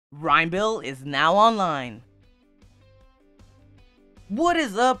Rhymbill is now online. What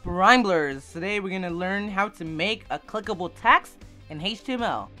is up, Rhymblers? Today we're going to learn how to make a clickable text in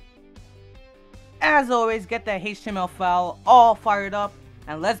HTML. As always, get that HTML file all fired up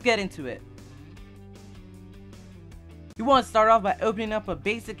and let's get into it. You want to start off by opening up a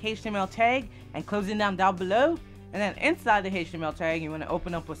basic HTML tag and closing them down below. And then inside the HTML tag, you want to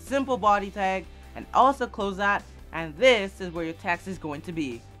open up a simple body tag and also close that. And this is where your text is going to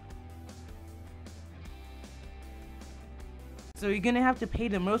be. So you're going to have to pay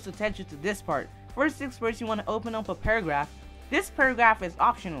the most attention to this part. First things first, you want to open up a paragraph. This paragraph is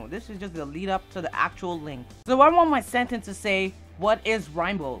optional. This is just the lead up to the actual link. So I want my sentence to say, what is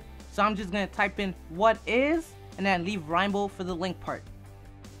Rhymbilyt? So I'm just going to type in what is and then leave Rhymbilyt for the link part.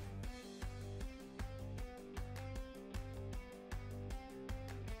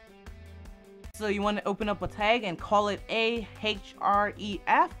 So you want to open up a tag and call it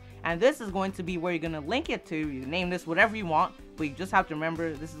ahref. And this is going to be where you're going to link it to. You name this whatever you want, but you just have to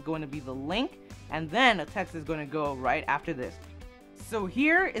remember this is going to be the link, and then a text is going to go right after this. So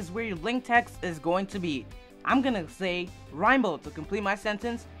here is where your link text is going to be. I'm going to say Rhymbilyt to complete my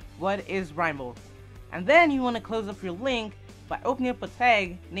sentence. What is Rhymbilyt? And then you want to close up your link by opening up a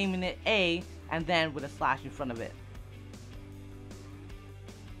tag, naming it A, and then with a slash in front of it.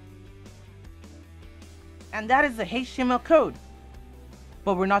 And that is the HTML code.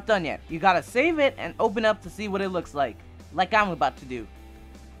 But we're not done yet. You gotta save it and open up to see what it looks like I'm about to do.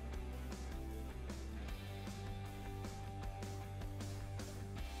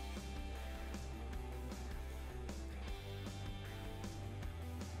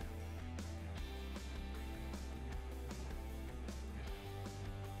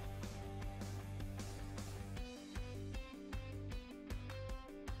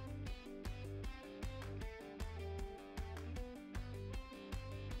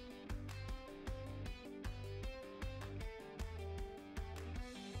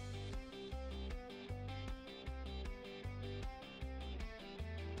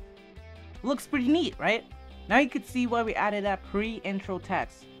 Looks pretty neat, right? Now you can see why we added that pre-intro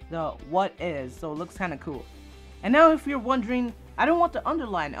text, the what is, so it looks kind of cool. And now if you're wondering, I don't want the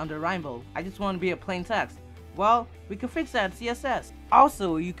underline under Rhymbilyt, I just want to be a plain text. Well, we can fix that in CSS.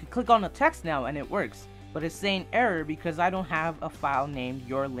 Also, you can click on the text now and it works, but it's saying error because I don't have a file named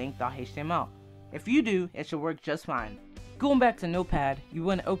yourlink.html. If you do, it should work just fine. Going back to Notepad, you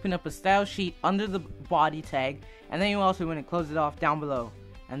want to open up a style sheet under the body tag, and then you also want to close it off down below.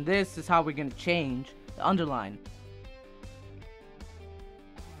 And this is how we're going to change the underline.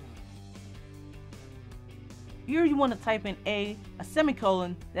 Here you want to type in a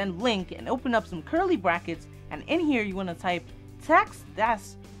semicolon, then link, and open up some curly brackets. And in here you want to type text dash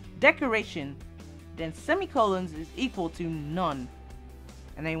decoration, then semicolons is equal to none.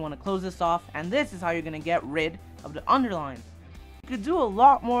 And then you want to close this off, and this is how you're going to get rid of the underline. You could do a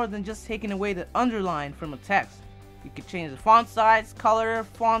lot more than just taking away the underline from a text. You could change the font size, color,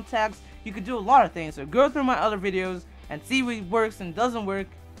 font text. You could do a lot of things. So go through my other videos and see what works and doesn't work.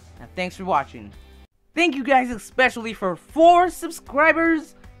 And thanks for watching. Thank you guys especially for 4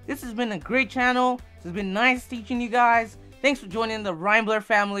 subscribers. This has been a great channel. It's been nice teaching you guys. Thanks for joining the Rhymblr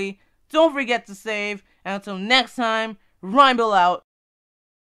family. Don't forget to save. And until next time, Rhymbilyt out.